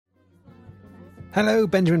Hello,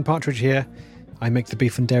 Benjamin Partridge here. I make the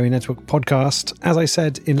Beef and Dairy Network podcast. As I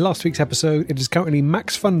said in last week's episode, it is currently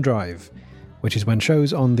Max Fun Drive, which is when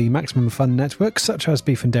shows on the Maximum Fun Network, such as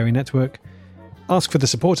Beef and Dairy Network, ask for the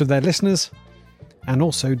support of their listeners and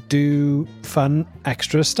also do fun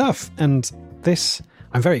extra stuff. And this,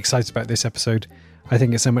 I'm very excited about this episode. I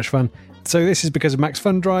think it's so much fun. So this is because of Max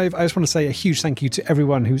Fun Drive. I just want to say a huge thank you to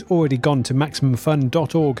everyone who's already gone to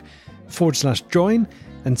maximumfun.org/join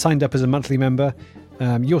and signed up as a monthly member.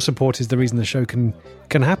 Your support is the reason the show can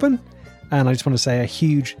happen. And I just want to say a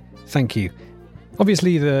huge thank you.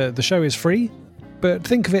 Obviously, the show is free, but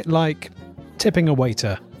think of it like tipping a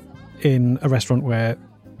waiter in a restaurant where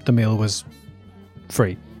the meal was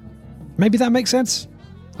free. Maybe that makes sense?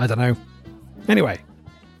 I don't know. Anyway,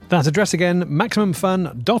 that address again,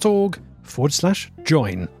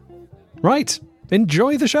 maximumfun.org/join. Right,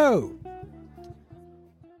 enjoy the show.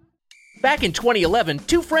 Back in 2011,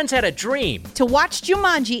 two friends had a dream. To watch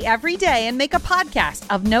Jumanji every day and make a podcast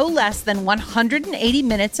of no less than 180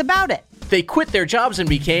 minutes about it. They quit their jobs and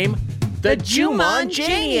became the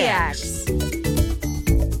Jumanjaniacs.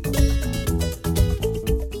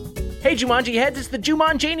 Hey Jumanji heads, it's the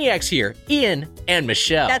Jumanjaniacs here, Ian and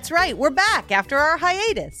Michelle. That's right, we're back after our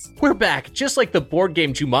hiatus. We're back, just like the board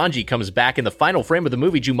game Jumanji comes back in the final frame of the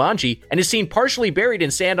movie Jumanji and is seen partially buried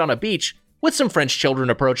in sand on a beach, with some French children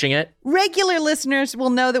approaching it. Regular listeners will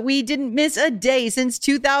know that we didn't miss a day since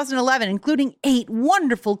 2011, including 8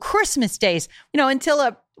 wonderful Christmas days. Until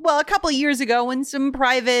a couple of years ago when some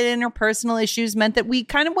private interpersonal issues meant that we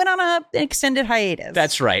kind of went on an extended hiatus.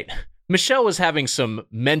 That's right. Michelle was having some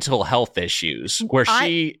mental health issues where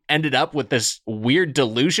she ended up with this weird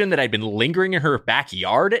delusion that I'd been lingering in her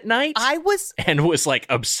backyard at night. And was like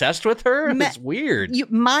obsessed with her. It was weird.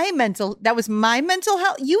 That was my mental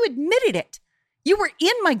health. You admitted it. You were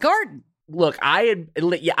in my garden. Look, I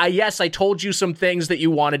told you some things that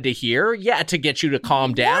you wanted to hear. Yeah, to get you to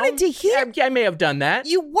calm down. Wanted to hear? I may have done that.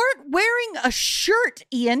 You weren't wearing a shirt,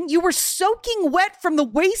 Ian. You were soaking wet from the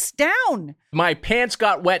waist down. My pants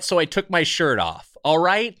got wet, so I took my shirt off. All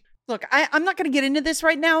right? Look, I'm not going to get into this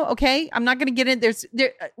right now, okay? I'm not going to get in.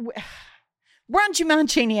 We're on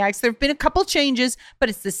Jumanjaniacs. There have been a couple changes, but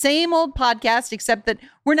it's the same old podcast, except that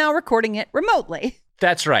we're now recording it remotely.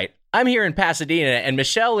 That's right. I'm here in Pasadena, and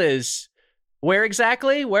Michelle is... Where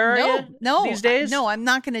exactly? Where are you these days? No, I'm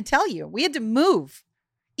not going to tell you. We had to move.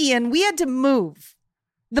 Ian, we had to move.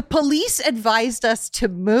 The police advised us to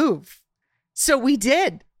move. So we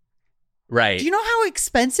did. Right. Do you know how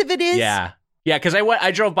expensive it is? Yeah. Yeah, because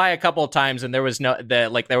I drove by a couple of times and there was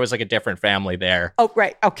there was like a different family there. Oh,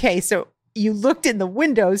 right. Okay, so you looked in the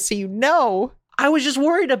windows, so you know. I was just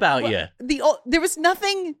worried about you. There was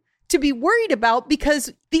nothing to be worried about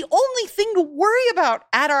because the only thing to worry about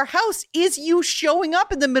at our house is you showing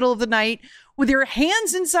up in the middle of the night with your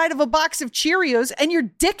hands inside of a box of Cheerios and your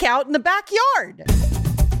dick out in the backyard.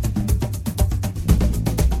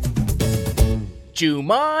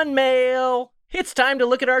 Juman Mail. It's time to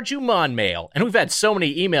look at our Juman Mail. And we've had so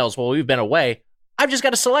many emails while we've been away. I've just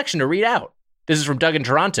got a selection to read out. This is from Doug in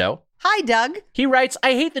Toronto. Hi, Doug. He writes,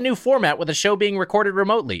 I hate the new format with a show being recorded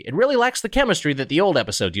remotely. It really lacks the chemistry that the old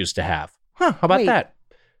episode used to have. How about that?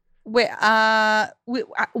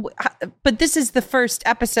 But this is the first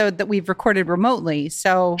episode that we've recorded remotely,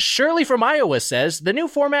 so... Shirley from Iowa says, the new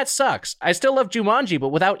format sucks. I still love Jumanji, but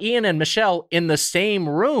without Ian and Michelle in the same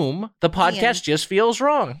room, the podcast just feels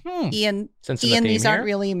wrong. Ian, these aren't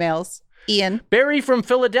real emails. Ian. Barry from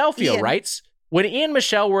Philadelphia writes... When Ian and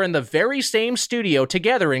Michelle were in the very same studio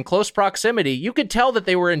together in close proximity, you could tell that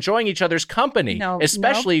they were enjoying each other's company.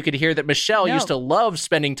 Especially you could hear that Michelle used to love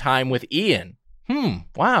spending time with Ian.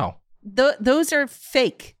 Wow. Those are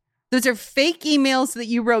fake. Those are fake emails that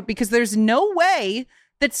you wrote because there's no way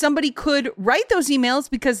that somebody could write those emails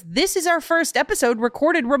because this is our first episode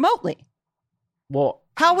recorded remotely. Well,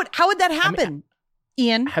 how would that happen,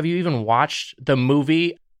 Ian? Have you even watched the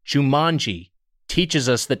movie Jumanji? Teaches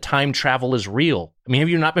us that time travel is real. I mean, have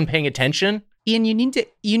you not been paying attention? Ian, you need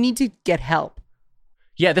to get help.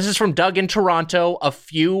 Yeah, this is from Doug in Toronto a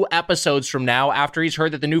few episodes from now after he's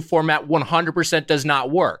heard that the new format 100% does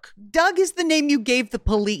not work. Doug is the name you gave the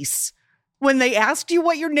police. When they asked you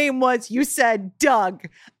what your name was, you said Doug,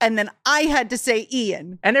 and then I had to say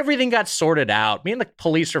Ian. And everything got sorted out. Me and the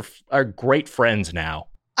police are great friends now.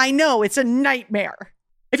 I know, it's a nightmare.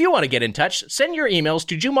 If you want to get in touch, send your emails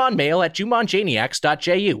to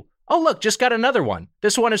jumonmail@jumanjaniacs.ju. Oh, look, just got another one.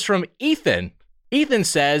 This one is from Ethan. Ethan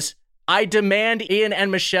says, I demand Ian and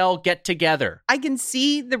Michelle get together. I can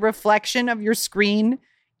see the reflection of your screen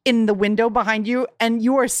in the window behind you, and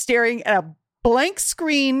you are staring at a blank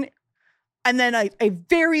screen and then a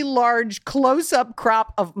very large close-up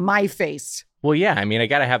crop of my face. Well, yeah, I mean, I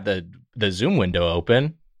got to have the Zoom window open.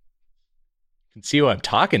 You can see who I'm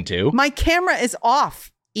talking to. My camera is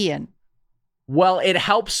off, Ian. Well, it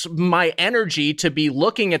helps my energy to be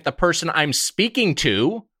looking at the person I'm speaking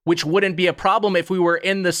to, which wouldn't be a problem if we were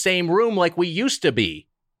in the same room like we used to be.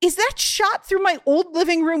 Is that shot through my old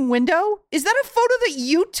living room window? Is that a photo that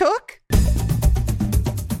you took?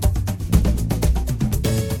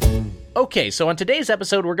 Okay, so on today's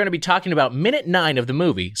episode, we're going to be talking about minute 9 of the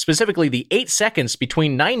movie, specifically the 8 seconds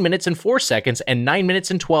between 9 minutes and 4 seconds and 9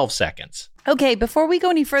 minutes and 12 seconds. Okay, before we go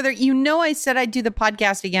any further, I said I'd do the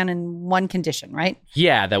podcast again in one condition, right?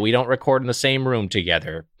 Yeah, that we don't record in the same room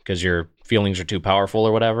together because your feelings are too powerful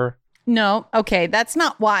or whatever. No, okay, that's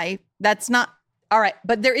not why. That's not... All right,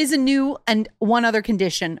 but there is a new and one other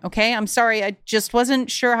condition, okay? I'm sorry, I just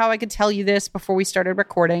wasn't sure how I could tell you this before we started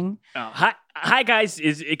recording. Oh, hi guys.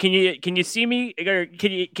 Can you see me? Or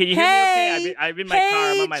can you hear me okay? I'm in my car.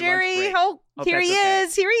 I'm on my Jerry, lunch break. Here he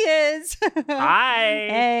is. Here he is. Hi.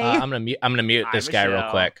 Hey. I'm gonna mute this guy Michelle.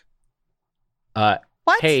 real quick.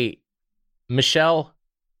 What? Hey, Michelle,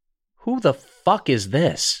 who the fuck is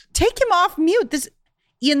this? Take him off mute.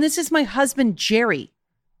 Ian, this is my husband, Jerry.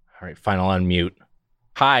 All right, fine, I'll unmute.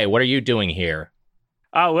 Hi, what are you doing here?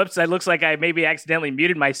 Oh, whoops! It looks like I maybe accidentally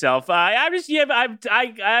muted myself. I'm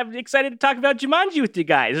excited to talk about Jumanji with you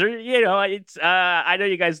guys. Or it's I know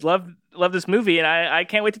you guys love this movie, and I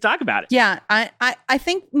can't wait to talk about it. Yeah, I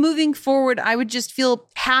think moving forward, I would just feel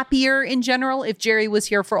happier in general if Jerry was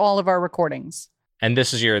here for all of our recordings. And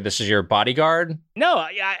this is your bodyguard? No,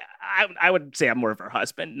 I would say I'm more of her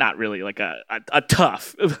husband, not really like a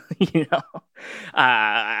tough.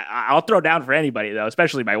 I'll throw down for anybody though,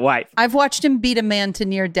 especially my wife. I've watched him beat a man to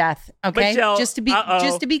near death. Okay, Michelle, just to be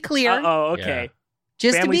clear. Okay. Yeah.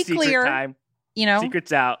 Just Family to be clear, time.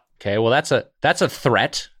 Secrets out. Okay, well that's a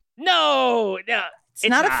threat. No, it's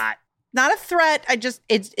not. Not a threat.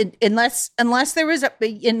 Unless there was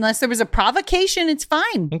a provocation, it's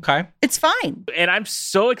fine. Okay, it's fine. And I'm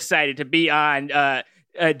so excited to be on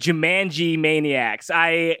Jumanjaniacs.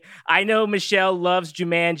 I know Michelle loves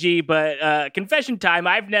Jumanji, but confession time,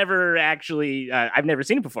 I've never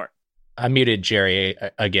seen it before. I muted Jerry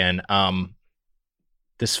again.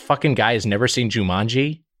 This fucking guy has never seen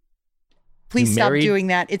Jumanji. Please stop doing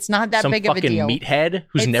that. It's not that big of a deal. Some fucking meathead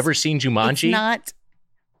who's never seen Jumanji. It's not.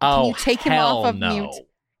 Can you take him off of mute?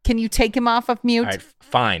 Can you take him off of mute? All right,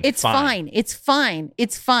 fine. It's fine. It's fine.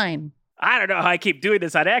 It's fine. I don't know how I keep doing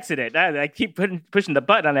this on accident. I keep pushing the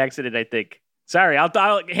button on accident, I think. Sorry, I'll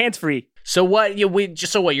hands free. So what?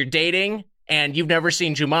 You're dating and you've never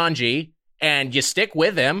seen Jumanji and you stick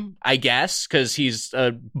with him, I guess, because he's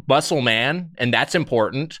a muscle man and that's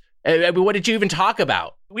important. What did you even talk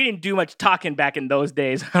about? We didn't do much talking back in those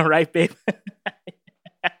days, all right, babe?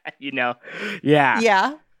 Yeah.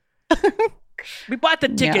 Yeah. We bought the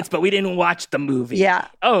tickets, but we didn't watch the movie. Yeah.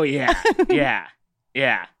 Oh, yeah.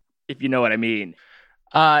 Yeah. If you know what I mean.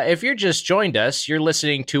 If you're just joined us, you're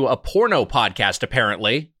listening to a porno podcast,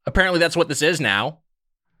 apparently. Apparently that's what this is now.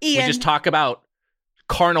 Ian. We just talk about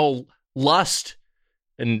carnal lust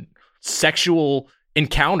and sexual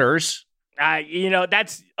encounters.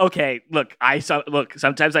 That's okay. Look,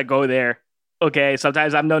 sometimes I go there. Okay,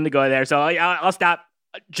 sometimes I'm known to go there. So I'll stop.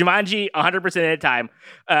 Jumanji 100% at a time.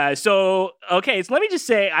 So let me just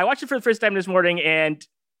say, I watched it for the first time this morning, and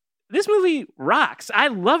this movie rocks. I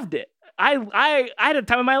loved it. I had a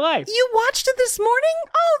time of my life. You watched it this morning?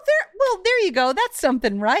 Oh, there you go. That's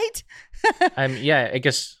something, right? Yeah, I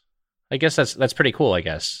guess that's pretty cool. I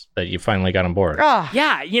guess that you finally got on board. Oh.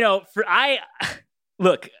 Yeah,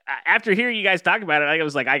 look, after hearing you guys talk about it, I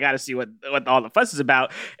was like, I got to see what all the fuss is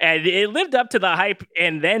about, and it lived up to the hype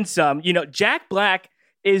and then some. Jack Black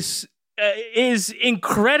is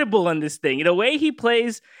incredible in this thing. The way he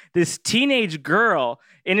plays this teenage girl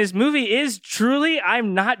in his movie is truly,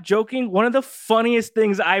 I'm not joking, one of the funniest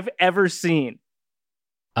things I've ever seen.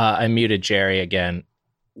 I muted Jerry again.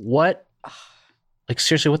 What? Like,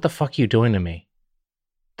 seriously, what the fuck are you doing to me?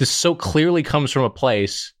 This so clearly comes from a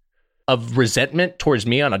place of resentment towards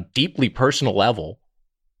me on a deeply personal level.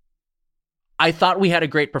 I thought we had a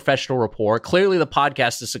great professional rapport. Clearly the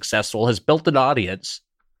podcast is successful, has built an audience.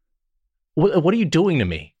 What are you doing to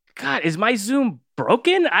me? God, is my Zoom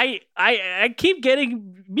broken? I keep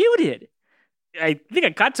getting muted. I think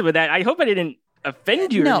I caught some of that. I hope I didn't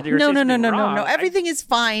offend you. No. Everything is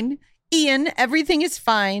fine. Ian, everything is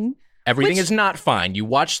fine. Everything is not fine. You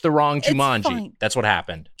watched the wrong Jumanji. That's what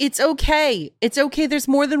happened. It's okay. There's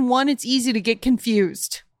more than one. It's easy to get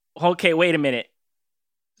confused. Okay, wait a minute.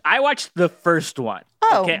 I watched the first one.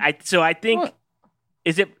 Oh. Okay, I think,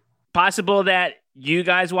 is it possible that you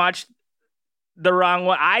guys watched the wrong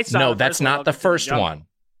one? I saw. No, that's not the first one.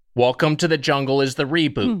 Welcome to the Jungle is the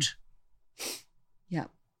reboot. Yeah.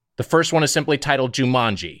 The first one is simply titled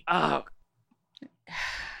Jumanji. Oh.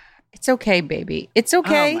 It's okay, baby. It's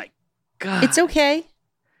okay. Oh my God. It's okay.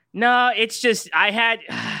 No, it's just I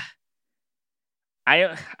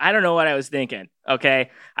don't know what I was thinking. Okay,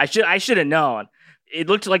 I should have known. It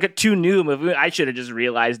looked like a too new movie. I should have just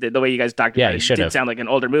realized it. The way you guys talked about it, it did sound like an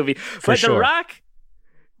older movie. But sure. The Rock.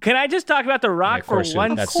 Can I just talk about The Rock for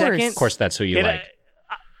 1 second? Of course, that's who you like.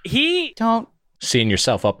 He don't seeing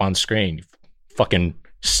yourself up on screen, you fucking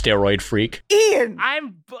steroid freak. Ian,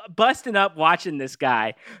 I'm busting up watching this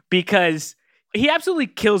guy because he absolutely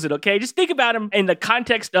kills it, okay? Just think about him in the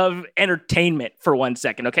context of entertainment for 1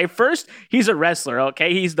 second, okay? First, he's a wrestler,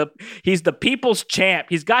 okay? He's the people's champ.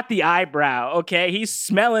 He's got the eyebrow, okay? He's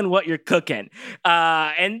smelling what you're cooking.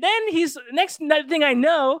 And then next thing I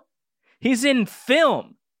know, he's in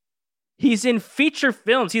film. He's in feature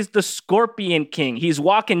films. He's the Scorpion King. He's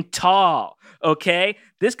Walking Tall, okay?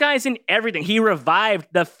 This guy's in everything. He revived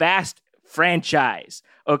the Fast franchise,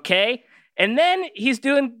 okay? And then he's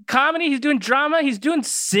doing comedy, he's doing drama, he's doing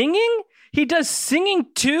singing. He does singing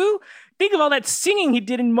too. Think of all that singing he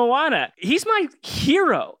did in Moana. He's my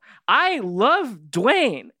hero. I love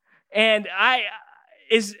Dwayne. And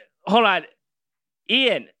hold on.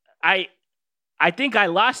 Ian, I think I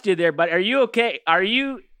lost you there, but are you okay?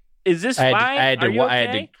 Is this fine? I had to go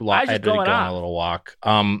on a little walk.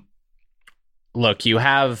 Look, you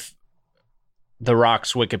have The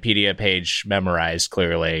Rock's Wikipedia page memorized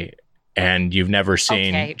clearly. And you've never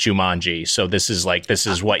seen Jumanji, so this is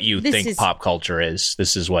what you think pop culture is.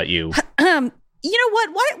 This is what you. You know what?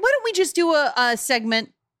 Why don't we just do a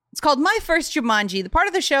segment? It's called My First Jumanji, the part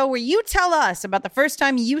of the show where you tell us about the first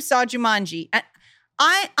time you saw Jumanji.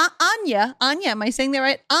 Anya, am I saying that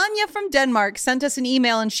right? Anya from Denmark sent us an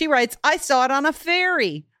email, and she writes, "I saw it on a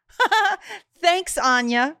ferry." Thanks,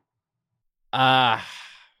 Anya.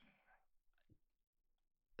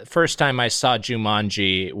 The first time I saw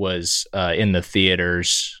Jumanji was in the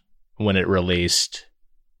theaters when it released.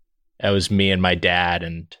 It was me and my dad,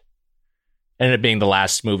 and ended up being the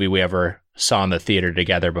last movie we ever saw in the theater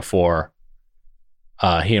together before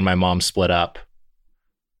he and my mom split up.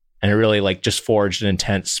 And it really just forged an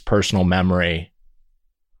intense personal memory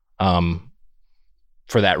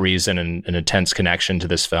for that reason, and an intense connection to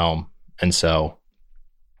this film. And so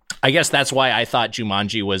I guess that's why I thought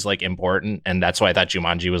Jumanji was important, and that's why I thought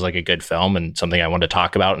Jumanji was a good film and something I wanted to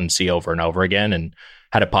talk about and see over and over again, and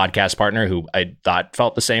had a podcast partner who I thought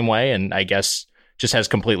felt the same way, and I guess just has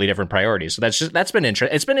completely different priorities. So that's been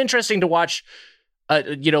interesting. It's been interesting to watch,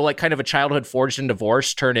 kind of a childhood forged in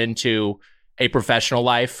divorce turn into a professional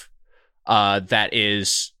life that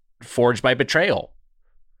is forged by betrayal.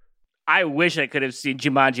 I wish I could have seen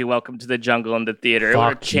Jumanji Welcome to the Jungle in the theater. It would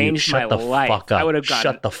have changed my life. Fuck up. I would have gotten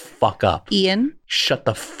Shut the fuck up. Ian? Shut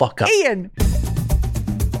the fuck up. Ian!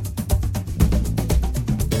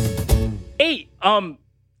 Hey,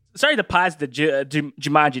 sorry to pause the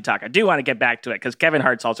Jumanji talk. I do want to get back to it because Kevin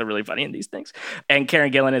Hart's also really funny in these things. And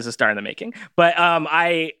Karen Gillan is a star in the making. But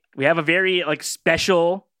we have a very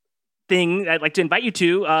special thing I'd like to invite you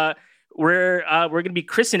to. We're going to be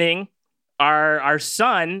christening our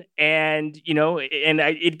son, and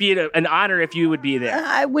it'd be an honor if you would be there.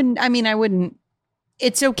 I wouldn't.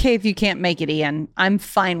 It's okay if you can't make it, Ian. I'm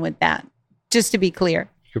fine with that. Just to be clear.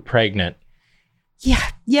 You're pregnant.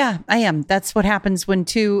 Yeah, I am. That's what happens when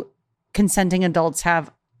two consenting adults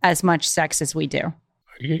have as much sex as we do. Are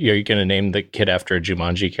you going to name the kid after a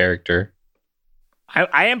Jumanji character?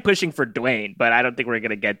 I am pushing for Dwayne, but I don't think we're going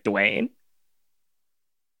to get Dwayne.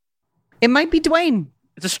 It might be Dwayne.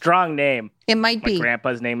 It's a strong name. It might be. My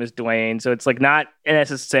grandpa's name is Dwayne, so it's not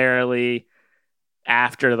necessarily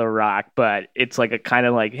after The Rock, but it's a kind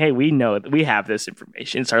of hey, we know that we have this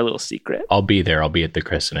information. It's our little secret. I'll be there. I'll be at the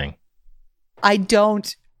christening. I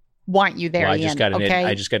don't want you there, well, Ian.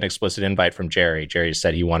 I just got an explicit invite from Jerry. Jerry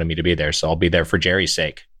said he wanted me to be there, so I'll be there for Jerry's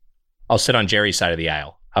sake. I'll sit on Jerry's side of the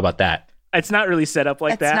aisle. How about that? It's not really set up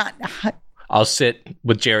like that. I'll sit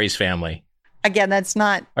with Jerry's family. Again, that's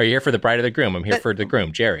not. Are you here for the bride or the groom? I'm here for the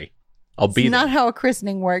groom, Jerry. I'll be there. That's not how a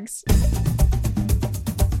christening works.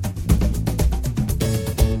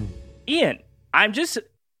 Ian, I'm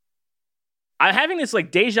having this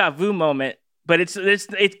deja vu moment, but it's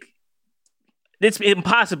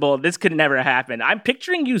impossible. This could never happen. I'm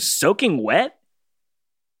picturing you soaking wet.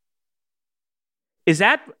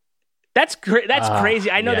 That's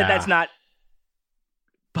crazy. I know that's not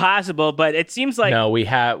possible, but it seems like no. We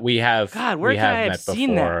have. God, where can I have met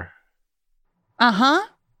seen before. That?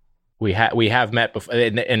 We have met before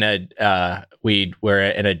in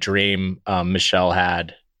a dream. Michelle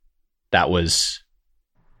had that was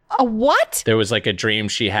a what? There was like a dream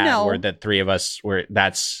she had where the three of us were.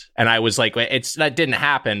 And I was like, that didn't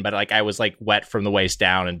happen, but like I was like wet from the waist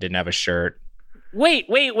down and didn't have a shirt. Wait.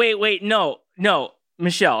 No,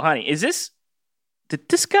 Michelle, honey, did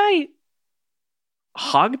this guy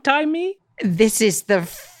hog tie me? This is the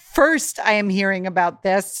first I am hearing about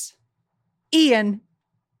this. Ian,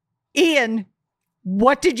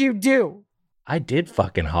 what did you do? I did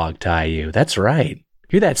fucking hog tie you. That's right.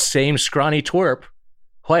 You're that same scrawny twerp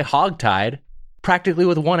who I hog tied practically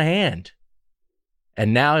with one hand.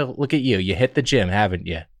 And now look at you. You hit the gym, haven't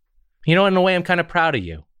you? You know, in a way, I'm kind of proud of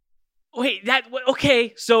you. Wait,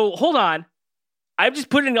 okay, so hold on. I'm just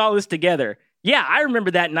putting all this together. Yeah, I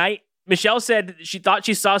remember that night. Michelle said she thought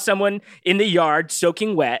she saw someone in the yard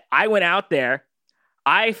soaking wet. I went out there.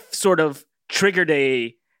 I sort of triggered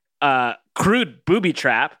a crude booby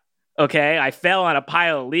trap. Okay, I fell on a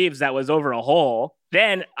pile of leaves that was over a hole.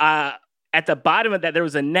 Then at the bottom of that, there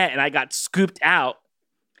was a net, and I got scooped out.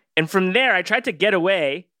 And from there, I tried to get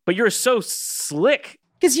away, but you're so slick.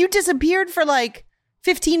 Because you disappeared for like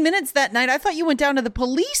 15 minutes that night. I thought you went down to the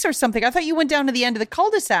police or something. I thought you went down to the end of the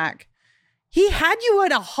cul-de-sac. He had you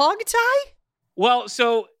in a hog tie? Well,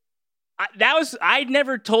 so I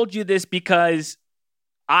never told you this because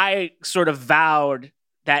I sort of vowed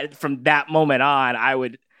that from that moment on, I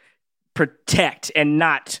would protect and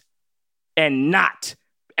not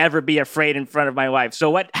ever be afraid in front of my wife. So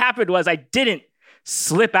what happened was I didn't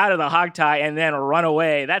slip out of the hog tie and then run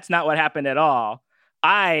away. That's not what happened at all.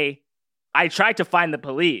 I tried to find the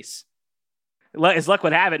police. As luck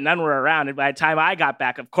would have it, none were around. And by the time I got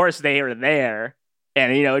back, of course they were there.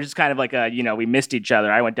 And, you know, just kind of like we missed each other.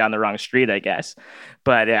 I went down the wrong street, I guess.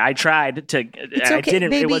 But I tried to. It's okay, I didn't.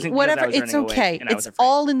 Baby, it wasn't whatever. I was it's okay. Away, it's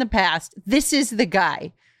all in the past. This is the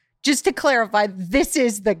guy. Just to clarify, this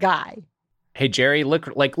is the guy. Hey, Jerry, look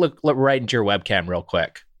right into your webcam real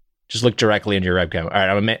quick. Just look directly into your webcam. All right,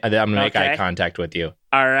 I'm gonna make eye contact with you.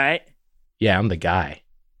 All right. Yeah, I'm the guy.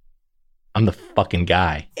 I'm the fucking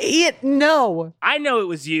guy. No. I know it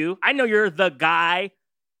was you. I know you're the guy.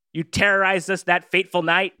 You terrorized us that fateful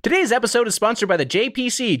night. Today's episode is sponsored by the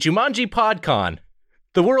JPC Jumanji PodCon,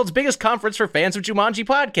 the world's biggest conference for fans of Jumanji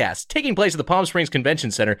podcasts. Taking place at the Palm Springs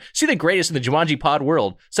Convention Center, see the greatest in the Jumanji pod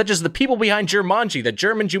world, such as the people behind Jumanji, the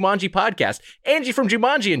German Jumanji podcast, Angie from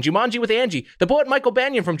Jumanji and Jumanji with Angie, the poet Michael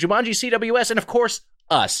Banyan from Jumanji CWS, and of course,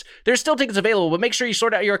 us. There's still tickets available, but make sure you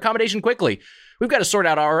sort out your accommodation quickly. We've got to sort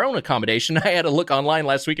out our own accommodation. I had a look online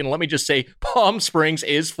last week, and let me just say, Palm Springs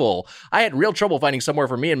is full. I had real trouble finding somewhere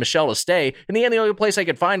for me and Michelle to stay. In the end, the only place I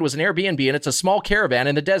could find was an Airbnb, and it's a small caravan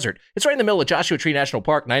in the desert. It's right in the middle of Joshua Tree National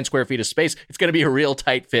Park, 9 square feet of space. It's going to be a real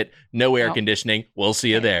tight fit, no air conditioning. We'll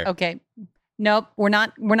see you there. Okay. Nope, we're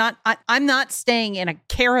not. I'm not staying in a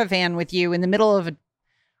caravan with you in the middle of a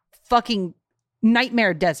fucking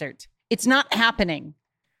nightmare desert. It's not happening.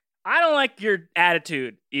 I don't like your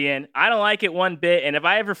attitude, Ian. I don't like it one bit. And if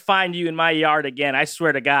I ever find you in my yard again, I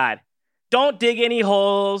swear to God, don't dig any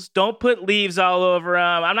holes. Don't put leaves all over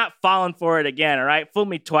them. I'm not falling for it again, all right? Fool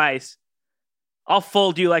me twice. I'll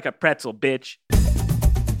fold you like a pretzel, bitch.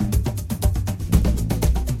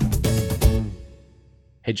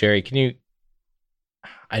 Hey, Jerry,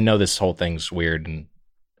 I know this whole thing's weird, and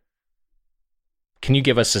can you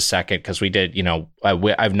give us a second? Because we did,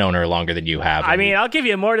 I've known her longer than you have. I mean, I'll give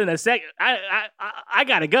you more than a second. I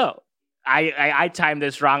gotta go. I timed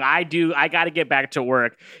this wrong. I got to get back to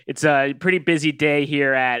work. It's a pretty busy day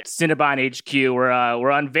here at Cinnabon HQ.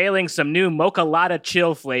 We're unveiling some new Mocha Lotta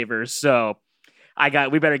chill flavors. So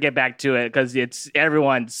we better get back to it because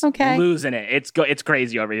everyone's losing it. It's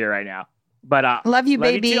crazy over here right now. But love you,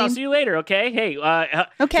 baby. You too. I'll see you later. Okay. Hey.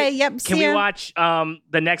 Okay. Yep. Can we watch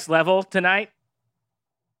the next level tonight?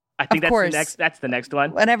 I think that's the next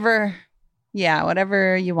one. Whatever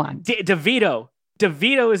you want. DeVito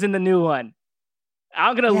is in the new one.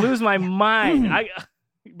 I'm gonna lose my mind. I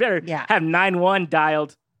better have 911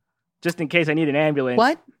 dialed just in case I need an ambulance.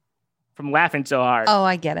 What? From laughing so hard. Oh,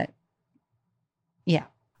 I get it. Yeah.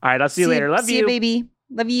 All right, I'll see you later. Love you. See you, baby.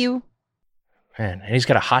 Love you. Man, and he's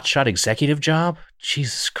got a hotshot executive job?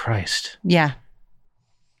 Jesus Christ. Yeah.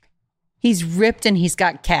 He's ripped and he's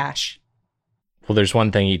got cash. Well, there's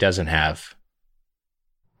one thing he doesn't have.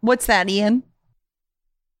 What's that, Ian?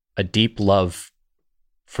 A deep love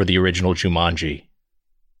for the original Jumanji.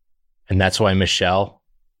 And that's why, Michelle,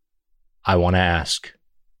 I want to ask.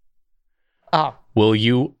 Oh. Will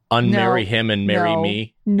you unmarry him and marry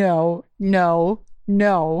me? No.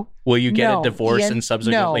 Will you get a divorce Ian, and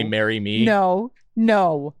subsequently marry me? No.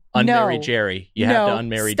 Unmarry Jerry. You have to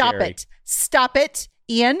unmarry Jerry. Jerry. Stop it.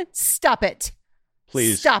 Ian, stop it.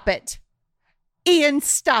 Please. Stop it. Ian,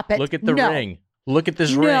 stop it. Look at the ring. Look at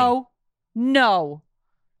this ring. No.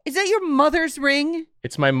 Is that your mother's ring?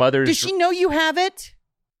 It's my mother's. Does she know you have it?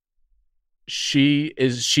 She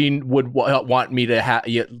would want me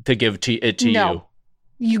to give it to you.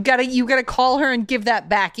 You gotta call her and give that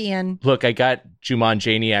back, Ian. Look, I got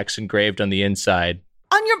Jumanjaniacs engraved on the inside.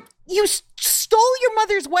 You stole your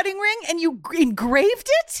mother's wedding ring and you engraved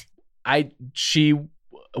it? She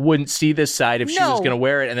wouldn't see this side if she was going to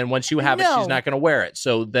wear it, and then once you have it, she's not going to wear it.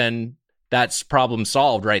 So then that's problem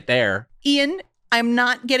solved right there. Ian, I'm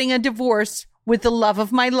not getting a divorce with the love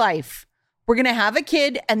of my life. We're going to have a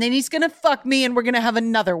kid, and then he's going to fuck me, and we're going to have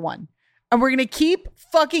another one. And we're going to keep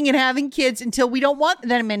fucking and having kids until we don't want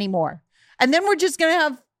them anymore. And then we're just going to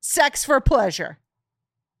have sex for pleasure.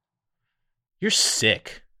 You're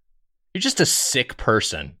sick. You're just a sick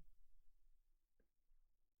person.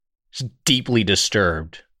 Just deeply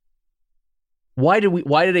disturbed. Why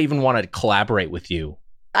did I even want to collaborate with you?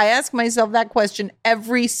 I ask myself that question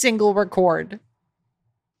every single record.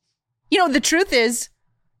 You know, the truth is,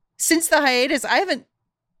 since the hiatus, I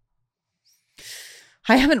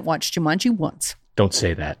haven't watched Jumanji once. Don't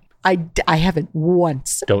say that. I haven't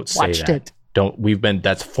once. Don't say watched that. It.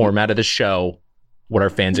 That's the format of the show. What our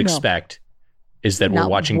fans expect is that we're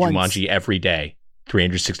watching once. Jumanji every day,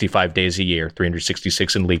 365 days a year,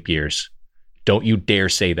 366 in leap years. Don't you dare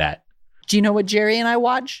say that. Do you know what Jerry and I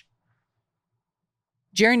watch?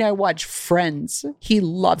 Jerry and I watch Friends. He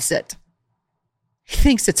loves it. He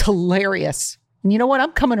thinks it's hilarious. And you know what?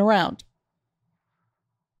 I'm coming around.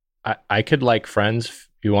 I could like Friends if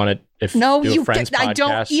you want to. I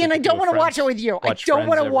don't. Ian, I don't want to watch it with you. I don't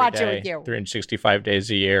want to watch it with you. 365 days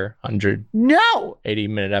a year, 100. No.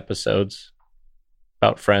 80-minute episodes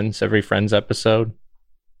about Friends. Every Friends episode.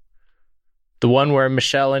 The one where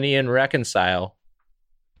Michelle and Ian reconcile.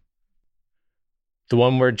 The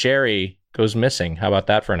one where Jerry goes missing. How about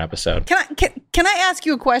that for an episode? Can I ask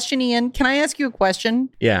you a question, Ian? Can I ask you a question?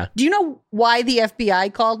 Yeah. Do you know why the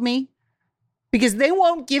FBI called me? Because they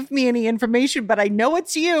won't give me any information, but I know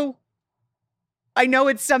it's you. I know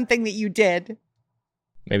it's something that you did.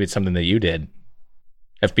 Maybe it's something that you did.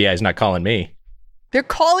 FBI's not calling me. They're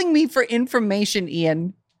calling me for information,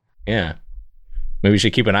 Ian. Yeah. Maybe we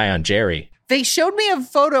should keep an eye on Jerry. They showed me a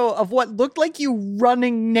photo of what looked like you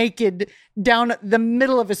running naked down the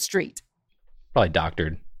middle of a street. Probably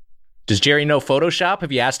doctored. Does Jerry know Photoshop?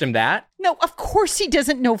 Have you asked him that? No, of course he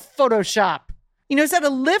doesn't know Photoshop. He knows how to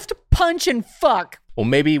lift, punch, and fuck. Well,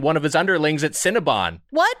 maybe one of his underlings at Cinnabon.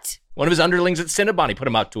 What? One of his underlings at Cinnabon, he put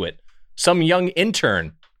him out to it. Some young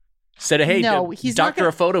intern said, hey, doctor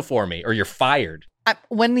a photo for me, or you're fired.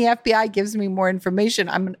 When the FBI gives me more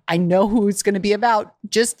information, I know who it's going to be about.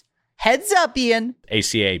 Just heads up, Ian.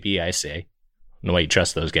 ACAB, I say. No way you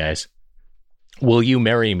trust those guys. Will you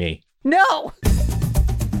marry me? No.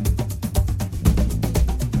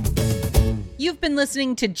 You've been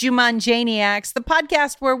listening to Jumanjaniacs, the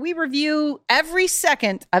podcast where we review every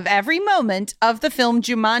second of every moment of the film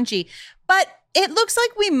Jumanji. But it looks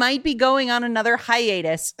like we might be going on another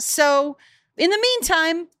hiatus. So in the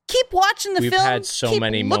meantime, keep watching the film. We've had so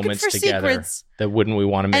many moments together secrets. that wouldn't we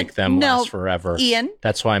want to make them last forever? Ian.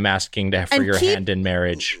 That's why I'm asking for your hand in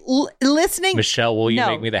marriage. Listening. Michelle, will you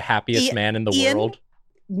make me the happiest man in the world?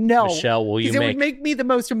 No. Michelle, will you would make me the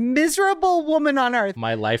most miserable woman on earth.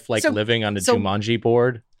 My life living on a Jumanji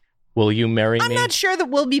board? Will you marry me? I'm not sure that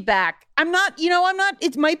we'll be back. I'm not,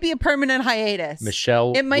 it might be a permanent hiatus.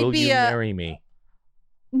 Michelle, will you marry me?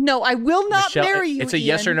 No, I will not marry you, It's a Ian.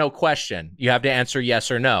 yes or no question. You have to answer yes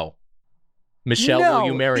or no. Michelle, will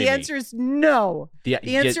you marry me? The answer is no. The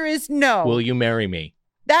answer is no. Will you marry me?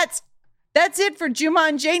 That's it for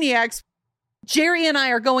Jumanjaniacs. Jerry and I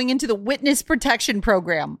are going into the witness protection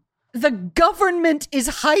program. The government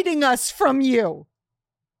is hiding us from you.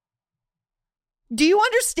 Do you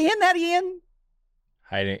understand that, Ian?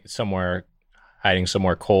 Hiding somewhere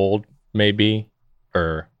cold, maybe,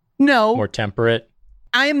 or no, more temperate.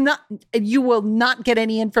 I am not. You will not get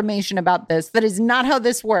any information about this. That is not how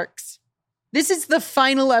this works. This is the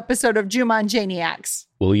final episode of Jumanjaniacs.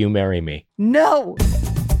 Will you marry me? No.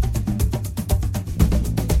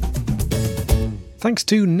 Thanks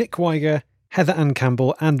to Nick Weiger, Heather Ann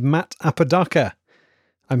Campbell, and Matt Apodaca.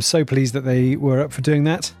 I'm so pleased that they were up for doing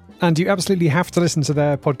that. And you absolutely have to listen to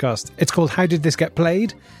their podcast. It's called How Did This Get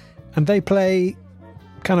Played? And they play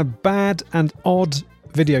kind of bad and odd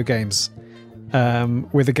video games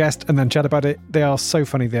with a guest and then chat about it. They are so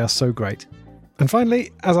funny. They are so great. And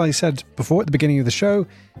finally, as I said before at the beginning of the show,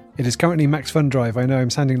 it is currently Max Fun Drive. I know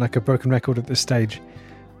I'm sounding like a broken record at this stage.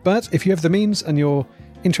 But if you have the means and you're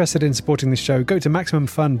interested in supporting this show, go to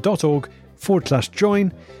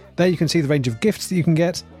maximumfun.org/join. There you can see the range of gifts that you can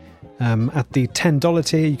get. At the $10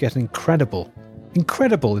 tier, you get an incredible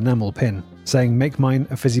enamel pin saying, "Make mine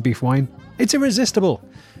a fizzy beef wine." It's irresistible.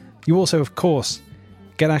 You also, of course,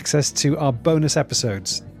 get access to our bonus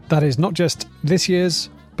episodes. That is not just this year's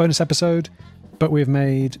bonus episode, but we've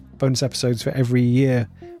made bonus episodes for every year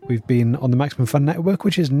we've been on the Maximum Fun Network,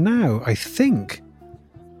 which is now, I think,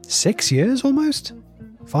 6 years almost?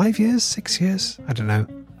 5 years? 6 years? I don't know.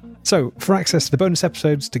 So, for access to the bonus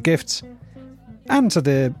episodes, to gifts, and to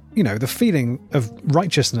the feeling of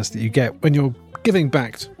righteousness that you get when you're giving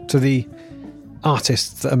back to the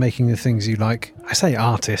artists that are making the things you like. I say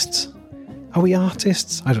artists. Are we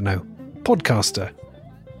artists? I don't know. Podcaster.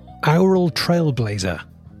 Aural trailblazer.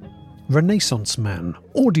 Renaissance man.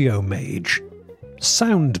 Audio mage.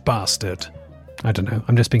 Sound bastard. I don't know.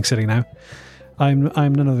 I'm just being silly now. I'm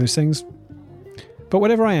none of those things. But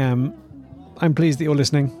whatever I am, I'm pleased that you're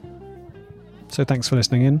listening. So thanks for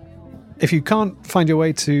listening in. If you can't find your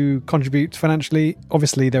way to contribute financially,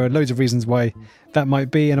 obviously there are loads of reasons why that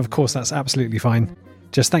might be, and of course that's absolutely fine.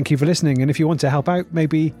 Just thank you for listening, and if you want to help out,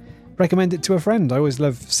 maybe recommend it to a friend. I always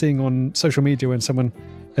love seeing on social media when someone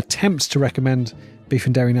attempts to recommend Beef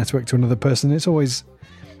and Dairy Network to another person. It's always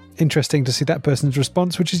interesting to see that person's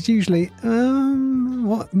response, which is usually,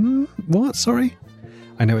 what? Sorry?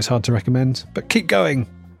 I know it's hard to recommend, but keep going.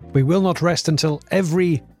 We will not rest until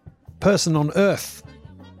every person on Earth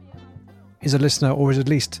is a listener, or has at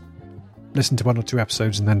least listened to 1 or 2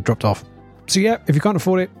 episodes and then dropped off. So yeah, if you can't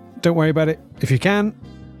afford it, don't worry about it. If you can,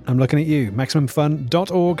 I'm looking at you.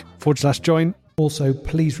 MaximumFun.org/join. Also,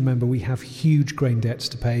 please remember we have huge grain debts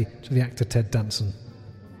to pay to the actor Ted Danson.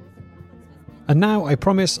 And now I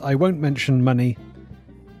promise I won't mention money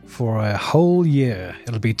for a whole year.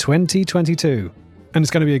 It'll be 2022. And it's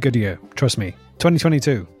going to be a good year. Trust me.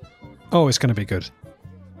 2022. Oh, it's going to be good.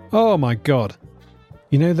 Oh my God.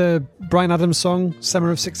 You know the Bryan Adams song,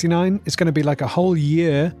 Summer of 69? It's going to be like a whole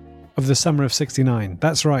year of the Summer of 69.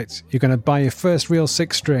 That's right. You're going to buy your first real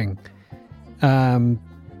 6-string. You're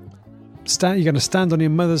going to stand on your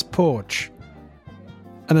mother's porch.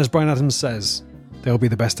 And as Bryan Adams says, they'll be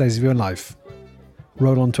the best days of your life.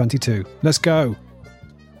 Roll on 22. Let's go.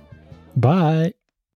 Bye.